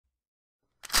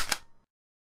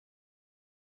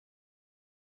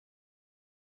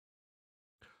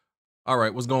All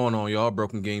right, what's going on, y'all?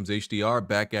 Broken Games HDR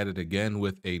back at it again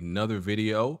with another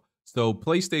video. So,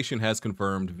 PlayStation has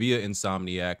confirmed via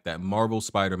Insomniac that Marvel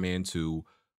Spider-Man 2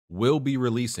 will be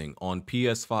releasing on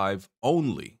PS5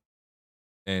 only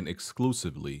and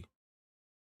exclusively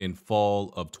in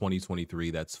fall of 2023.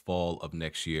 That's fall of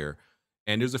next year.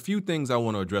 And there's a few things I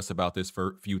want to address about this.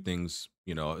 For few things,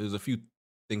 there's a few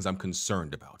things I'm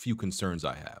concerned about, a few concerns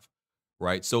I have,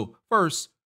 right? So, first,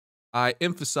 I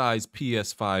emphasize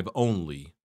PS5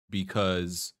 only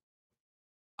because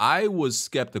I was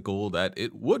skeptical that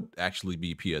it would actually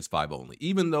be PS5 only.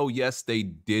 Even though, yes, they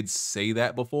did say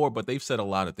that before, but they've said a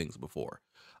lot of things before.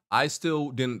 I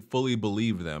still didn't fully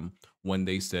believe them when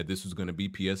they said this was going to be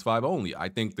PS5 only. I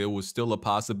think there was still a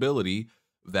possibility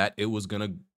that it was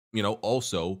going to,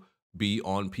 also be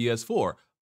on PS4.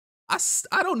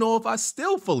 I don't know if I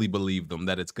still fully believe them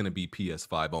that it's gonna be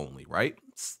PS5 only, right?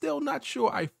 Still not sure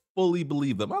I fully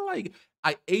believe them.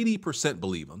 I 80%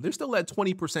 believe them. There's still that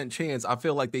 20% chance I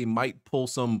feel like they might pull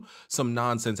some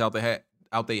nonsense out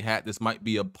they hat. This might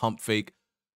be a pump fake,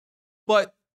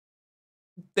 but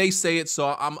they say it,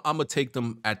 so Imma take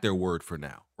them at their word for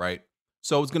now, right?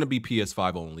 So it's gonna be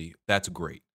PS5 only. That's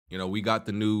great. We got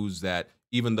the news that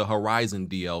even the Horizon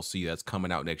DLC that's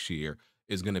coming out next year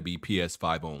is gonna be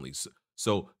PS5 only.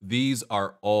 So these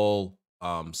are all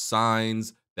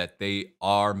signs that they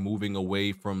are moving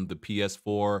away from the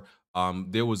PS4.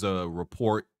 There was a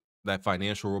report, that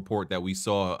financial report that we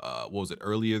saw, what was it,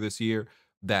 earlier this year,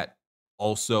 that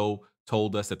also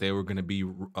told us that they were going to be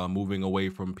moving away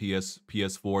from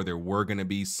PS4. There were going to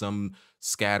be some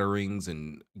scatterings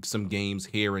and some games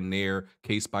here and there,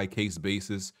 case by case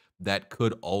basis, that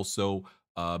could also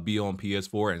be on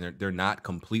PS4, and they're not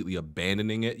completely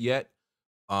abandoning it yet.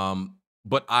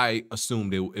 But I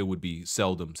assumed it would be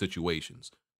seldom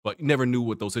situations, but never knew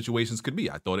what those situations could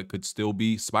be. I thought it could still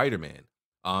be Spider-Man,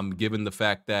 given the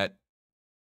fact that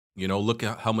look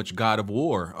at how much God of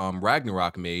War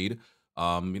Ragnarok made,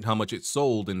 and how much it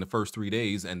sold in the first 3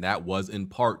 days, and that was in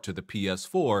part to the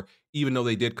PS4. Even though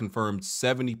they did confirm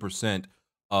 70%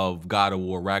 of God of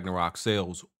War Ragnarok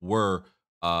sales were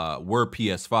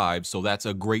PS5, so that's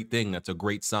a great thing. That's a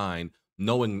great sign,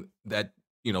 knowing that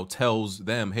tells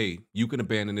them, hey, you can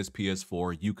abandon this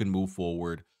PS4, you can move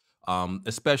forward.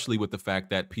 Especially with the fact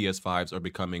that PS5s are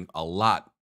becoming a lot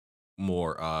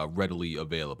more readily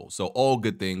available. So all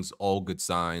good things, all good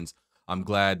signs. I'm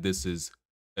glad this is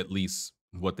at least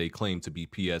what they claim to be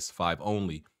PS5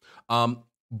 only.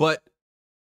 But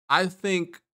I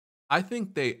think I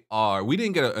think they are. We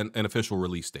didn't get an official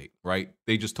release date, right?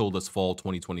 They just told us fall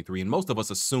 2023, and most of us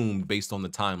assumed based on the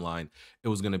timeline it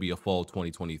was going to be a fall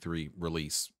 2023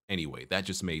 release anyway. That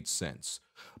just made sense.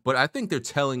 But I think they're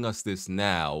telling us this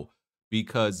now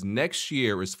because next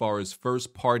year, as far as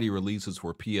first party releases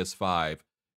for PS5,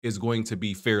 is going to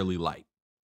be fairly light,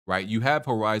 right? You have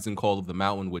Horizon Call of the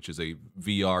Mountain, which is a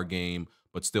VR game,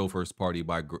 but still first party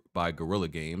by Guerrilla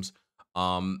Games.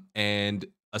 And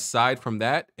aside from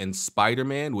that, and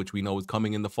Spider-Man, which we know is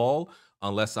coming in the fall,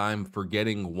 unless I'm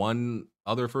forgetting one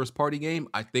other first party game,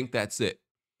 I think that's it.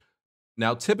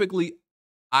 Now,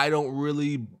 I don't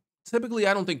really I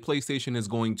don't think PlayStation is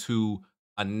going to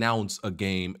announce a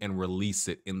game and release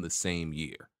it in the same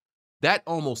year. That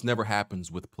almost never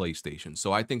happens with PlayStation.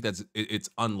 So I think it's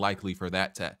unlikely for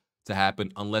that to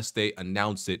happen unless they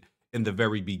announce it in the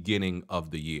very beginning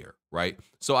of the year, right?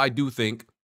 So I do think,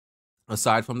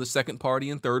 aside from the second party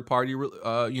and third party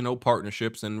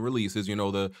partnerships and releases,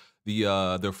 the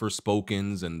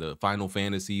Forspokens and the Final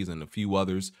Fantasies and a few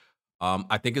others,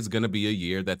 I think it's going to be a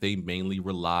year that they mainly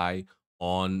rely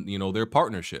on their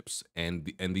partnerships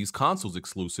and these consoles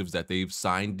exclusives that they've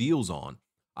signed deals on.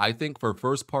 I think for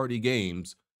first party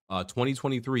games,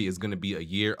 2023 is going to be a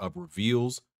year of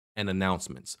reveals and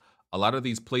announcements. A lot of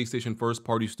these PlayStation first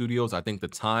party studios, I think the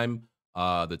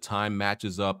time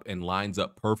matches up and lines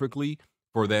up perfectly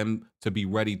for them to be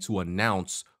ready to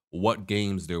announce what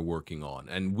games they're working on.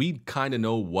 And we kind of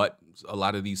know what a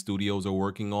lot of these studios are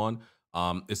working on.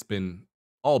 It's been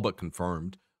all but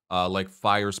confirmed. Like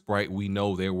Fire Sprite, we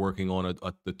know they're working on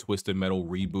the Twisted Metal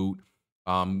reboot.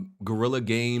 Guerrilla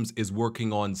Games is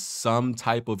working on some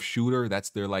type of shooter.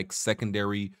 That's their like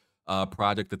secondary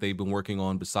project that they've been working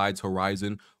on besides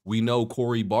Horizon. We know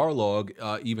Corey Barlog,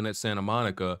 even at Santa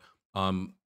Monica,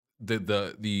 um,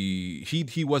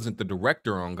 he wasn't the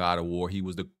director on God of War. He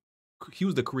was the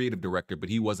creative director, but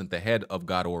he wasn't the head of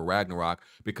God of War Ragnarok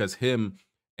because him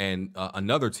and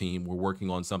another team were working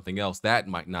on something else that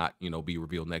might not, be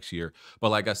revealed next year. But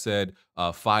like I said,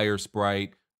 Fire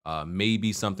Sprite,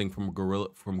 maybe something from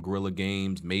Guerrilla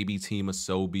Games, maybe Team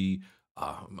Asobi.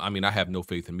 I mean, I have no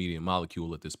faith in Media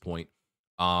Molecule at this point.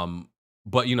 Um,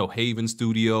 but Haven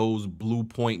Studios, Blue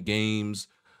Point Games,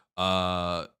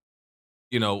 uh,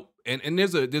 and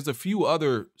there's a few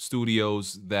other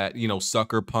studios that,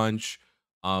 Sucker Punch.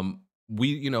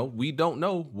 We don't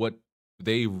know what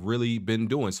they've really been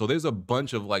doing. So there's a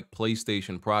bunch of like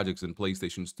PlayStation projects and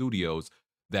PlayStation Studios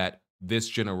that this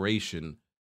generation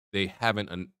they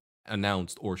haven't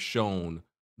announced or shown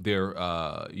their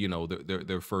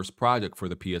their first project for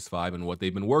the PS5 and what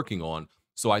they've been working on.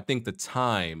 So I think the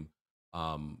time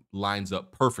lines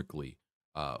up perfectly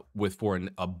with for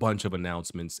a bunch of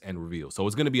announcements and reveals. So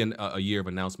it's going to be a year of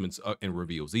announcements and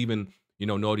reveals. Even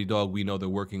Naughty Dog, we know they're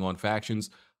working on factions.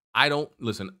 I don't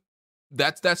listen.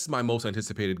 That's my most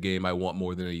anticipated game. I want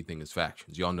more than anything is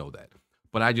factions. Y'all know that.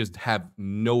 But I just have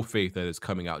no faith that it's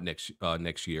coming out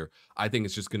next year. I think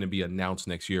it's just going to be announced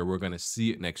next year. We're going to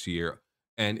see it next year,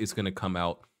 and it's going to come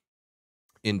out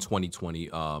in 2020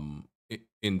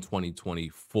 in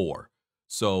 2024.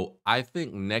 So I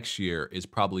think next year is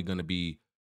probably going to be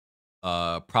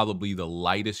probably the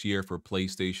lightest year for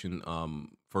PlayStation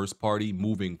first party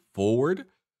moving forward.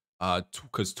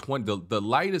 Because 20 the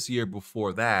lightest year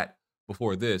before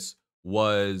this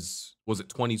was it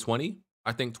 2020?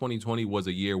 I think 2020 was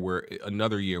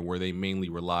another year where they mainly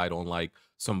relied on like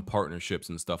some partnerships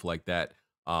and stuff like that.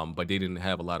 But they didn't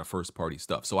have a lot of first party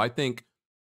stuff. So I think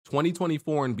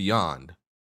 2024 and beyond,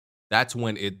 that's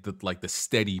when like the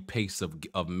steady pace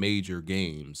of major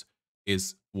games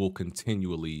is will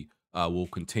continue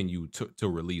to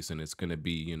release, and it's going to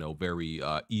be very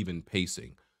even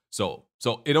pacing. So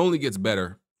it only gets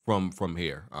better from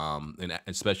here, and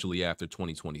especially after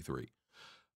 2023.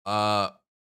 Uh,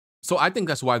 so I think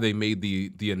that's why they made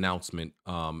the announcement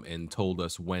and told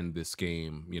us when this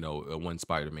game, when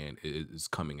Spider-Man is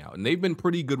coming out. And they've been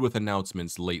pretty good with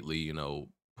announcements lately,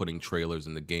 putting trailers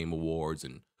in the Game Awards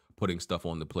and putting stuff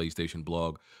on the PlayStation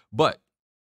blog. But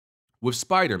with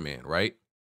Spider-Man, right?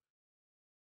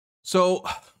 So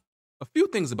a few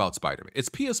things about Spider-Man. It's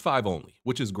PS5 only,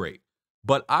 which is great.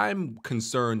 But I'm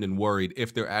concerned and worried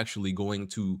if they're actually going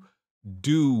to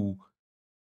do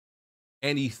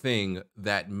anything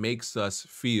that makes us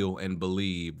feel and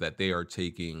believe that they are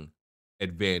taking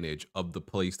advantage of the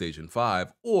PlayStation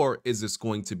 5, or is this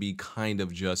going to be kind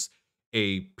of just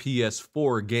a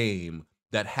PS4 game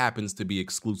that happens to be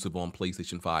exclusive on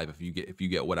PlayStation 5, if you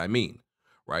get what I mean,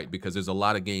 right? Because there's a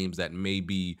lot of games that may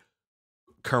be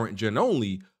current gen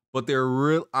only, but they're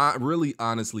really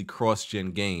honestly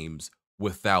cross-gen games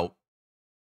without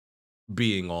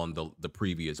being on the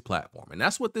previous platform. And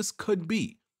that's what this could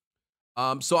be.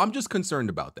 So I'm just concerned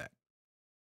about that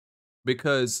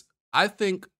because I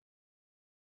think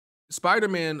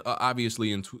Spider-Man,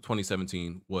 obviously in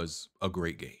 2017 was a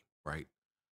great game, right?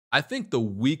 I think the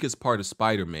weakest part of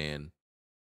Spider-Man,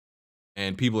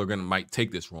 and people are gonna might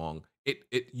take this wrong, it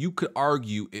you could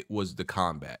argue it was the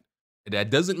combat. That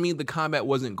doesn't mean the combat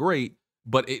wasn't great,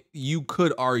 but you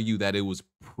could argue that it was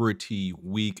pretty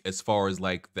weak as far as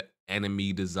like the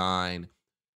enemy design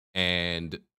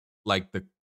and like the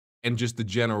and just the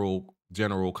general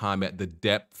combat, the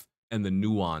depth and the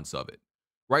nuance of it.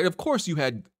 Right? Of course you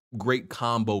had great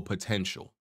combo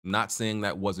potential. Not saying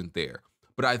that wasn't there.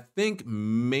 But I think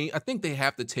they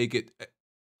have to take it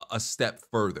a step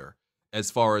further as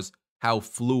far as how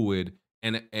fluid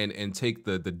and take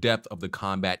the depth of the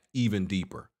combat even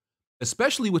deeper.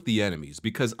 Especially with the enemies,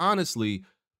 because honestly,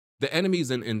 the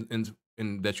enemies in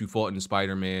that you fought in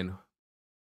Spider-Man,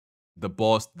 the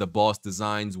boss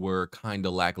designs were kind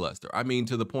of lackluster. I mean,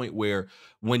 to the point where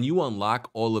when you unlock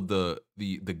all of the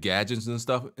gadgets and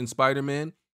stuff in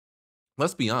Spider-Man,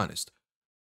 let's be honest,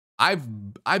 I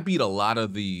beat a lot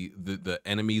of the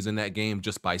enemies in that game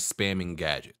just by spamming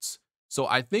gadgets. So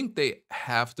I think they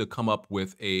have to come up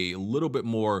with a little bit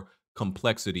more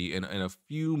complexity and a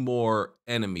few more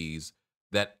enemies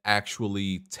that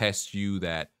actually test you,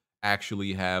 that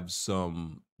actually have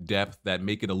some depth, that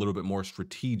make it a little bit more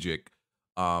strategic.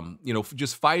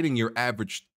 Just fighting your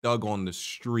average thug on the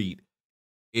street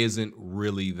isn't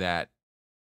really that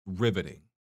riveting.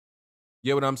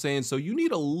 You get what I'm saying? So you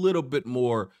need a little bit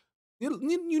more.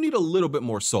 You need a little bit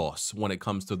more sauce when it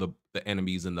comes to the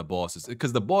enemies and the bosses,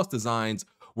 because the boss designs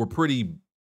were pretty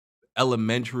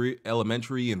elementary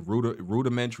and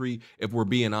rudimentary. If we're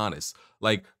being honest,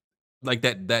 like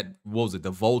that what was it, the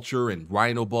Vulture and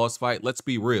Rhino boss fight? Let's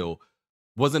be real.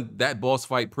 Wasn't that boss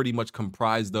fight pretty much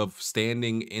comprised of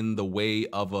standing in the way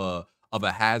of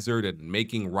a hazard and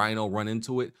making Rhino run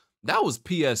into it? That was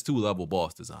PS2 level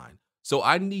boss design. So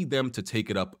I need them to take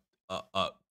it up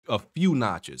a few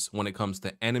notches when it comes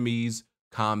to enemies,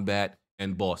 combat,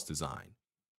 and boss design.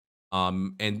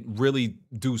 and really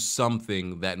do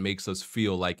something that makes us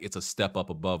feel like it's a step up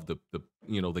above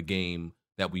the game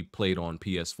that we played on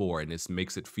PS4, and this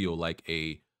makes it feel like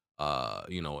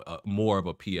more of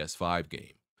a PS5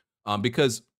 game.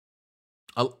 Because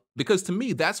because to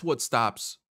me, that's what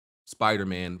stops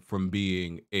Spider-Man from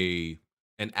being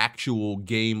an actual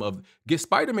game of get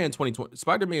Spider-Man 2020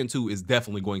 Spider-Man 2 is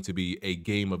definitely going to be a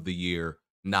game of the year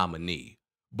nominee.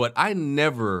 But I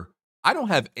don't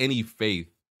have any faith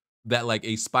that like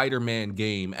a Spider-Man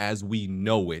game as we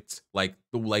know it, like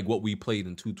what we played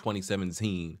in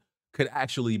 2017 could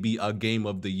actually be a game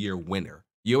of the year winner.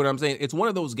 You know what I'm saying? It's one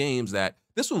of those games that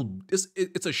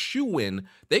it's a shoe-in.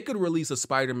 They could release a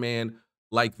Spider-Man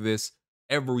like this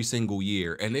every single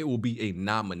year and it will be a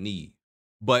nominee.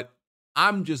 But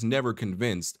I'm just never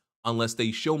convinced unless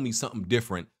they show me something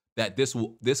different that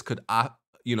this could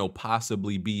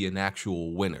possibly be an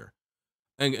actual winner.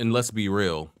 And let's be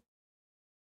real,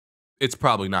 it's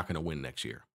probably not going to win next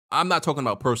year. I'm not talking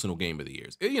about personal game of the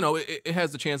years. It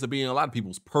has the chance of being a lot of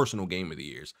people's personal game of the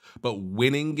years, but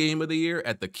winning game of the year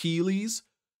at the Keeleys,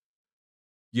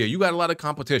 yeah, you got a lot of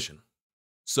competition.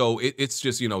 So it's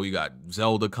just, you got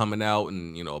Zelda coming out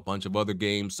and, a bunch of other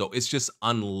games. So it's just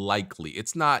unlikely.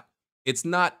 It's not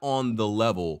on the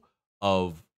level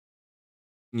of,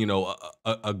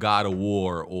 a God of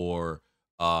War or,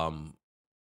 one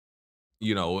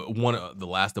of The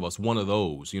Last of Us, one of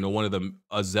those, one of them,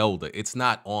 a Zelda. It's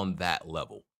not on that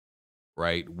level,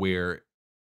 right? Where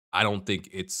I don't think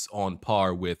it's on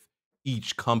par with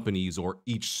each company's or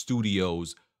each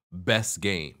studio's best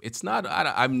game. It's not.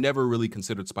 I've never really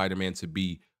considered Spider-Man to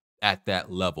be at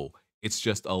that level. It's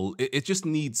just it just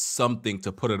needs something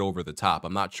to put it over the top.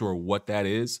 I'm not sure what that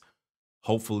is.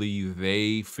 Hopefully,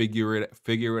 they figure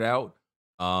it out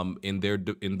in their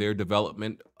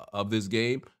development of this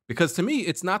game. Because to me,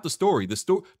 it's not the story.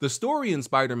 The story in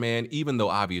Spider-Man, even though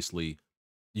obviously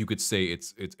you could say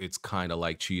it's kind of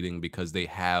like cheating because they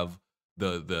have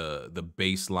the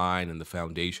baseline and the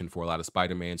foundation for a lot of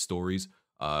Spider-Man stories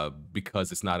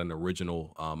because it's not an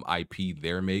original IP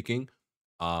they're making.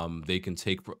 They can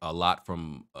take a lot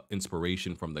from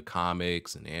inspiration from the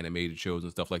comics and animated shows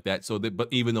and stuff like that. But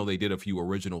even though they did a few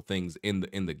original things in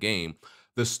the game,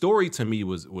 the story to me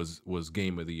was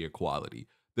game of the year quality.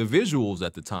 The visuals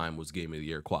at the time was game of the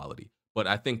year quality, but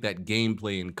I think that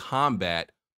gameplay and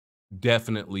combat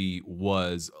definitely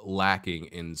was lacking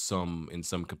in some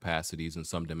capacities in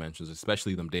some dimensions,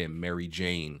 especially them damn Mary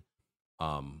Jane,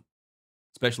 um,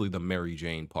 especially the Mary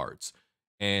Jane parts.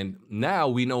 And now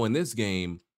we know in this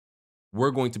game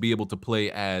we're going to be able to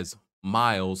play as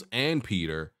Miles and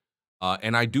Peter.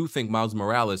 And I do think Miles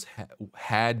Morales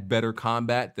had better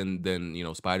combat than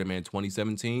Spider-Man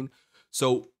 2017.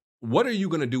 So what are you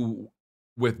gonna do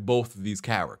with both of these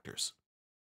characters?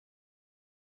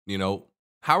 You know,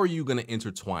 how are you gonna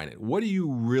intertwine it? What are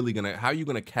you really gonna How are you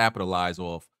gonna capitalize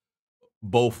off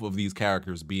both of these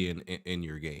characters being in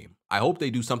your game? I hope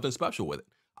they do something special with it.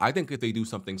 I think if they do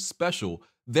something special,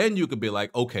 then you could be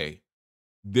like, okay,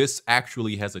 this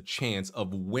actually has a chance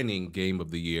of winning game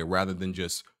of the year rather than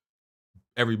just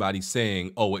everybody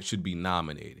saying, oh, it should be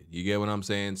nominated. You get what I'm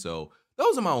saying? So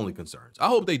those are my only concerns. I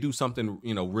hope they do something,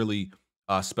 really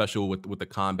special with the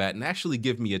combat and actually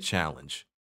give me a challenge.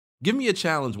 Give me a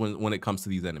challenge when it comes to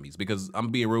these enemies because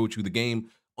I'm being real with you. The game,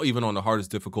 even on the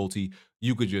hardest difficulty,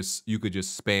 you could just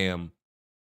spam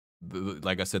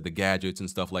like I said, the gadgets and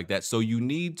stuff like that. So you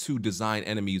need to design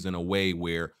enemies in a way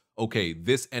where, okay,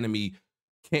 this enemy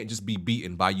can't just be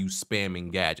beaten by you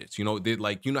spamming gadgets.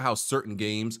 Like how certain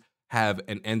games have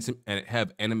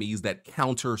have enemies that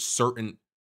counter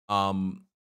um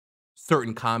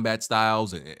certain combat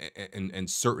styles and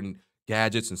certain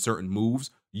gadgets and certain moves.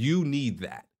 You need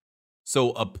that.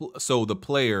 So the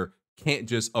player can't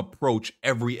just approach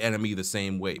every enemy the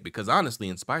same way because honestly,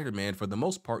 in Spider-Man, for the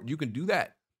most part, you can do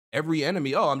that. Every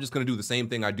enemy, oh, I'm just going to do the same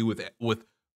thing I do with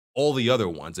all the other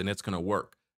ones, and it's going to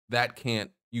work.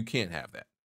 You can't have that.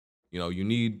 You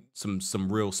need some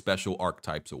real special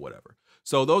archetypes or whatever.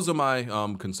 So those are my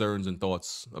concerns and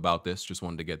thoughts about this. Just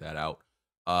wanted to get that out.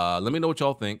 Let me know what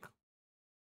y'all think,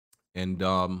 and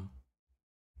I'll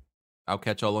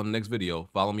catch y'all on the next video.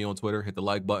 Follow me on Twitter, hit the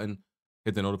like button,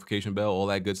 hit the notification bell, all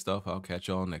that good stuff. I'll catch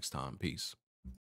y'all next time. Peace.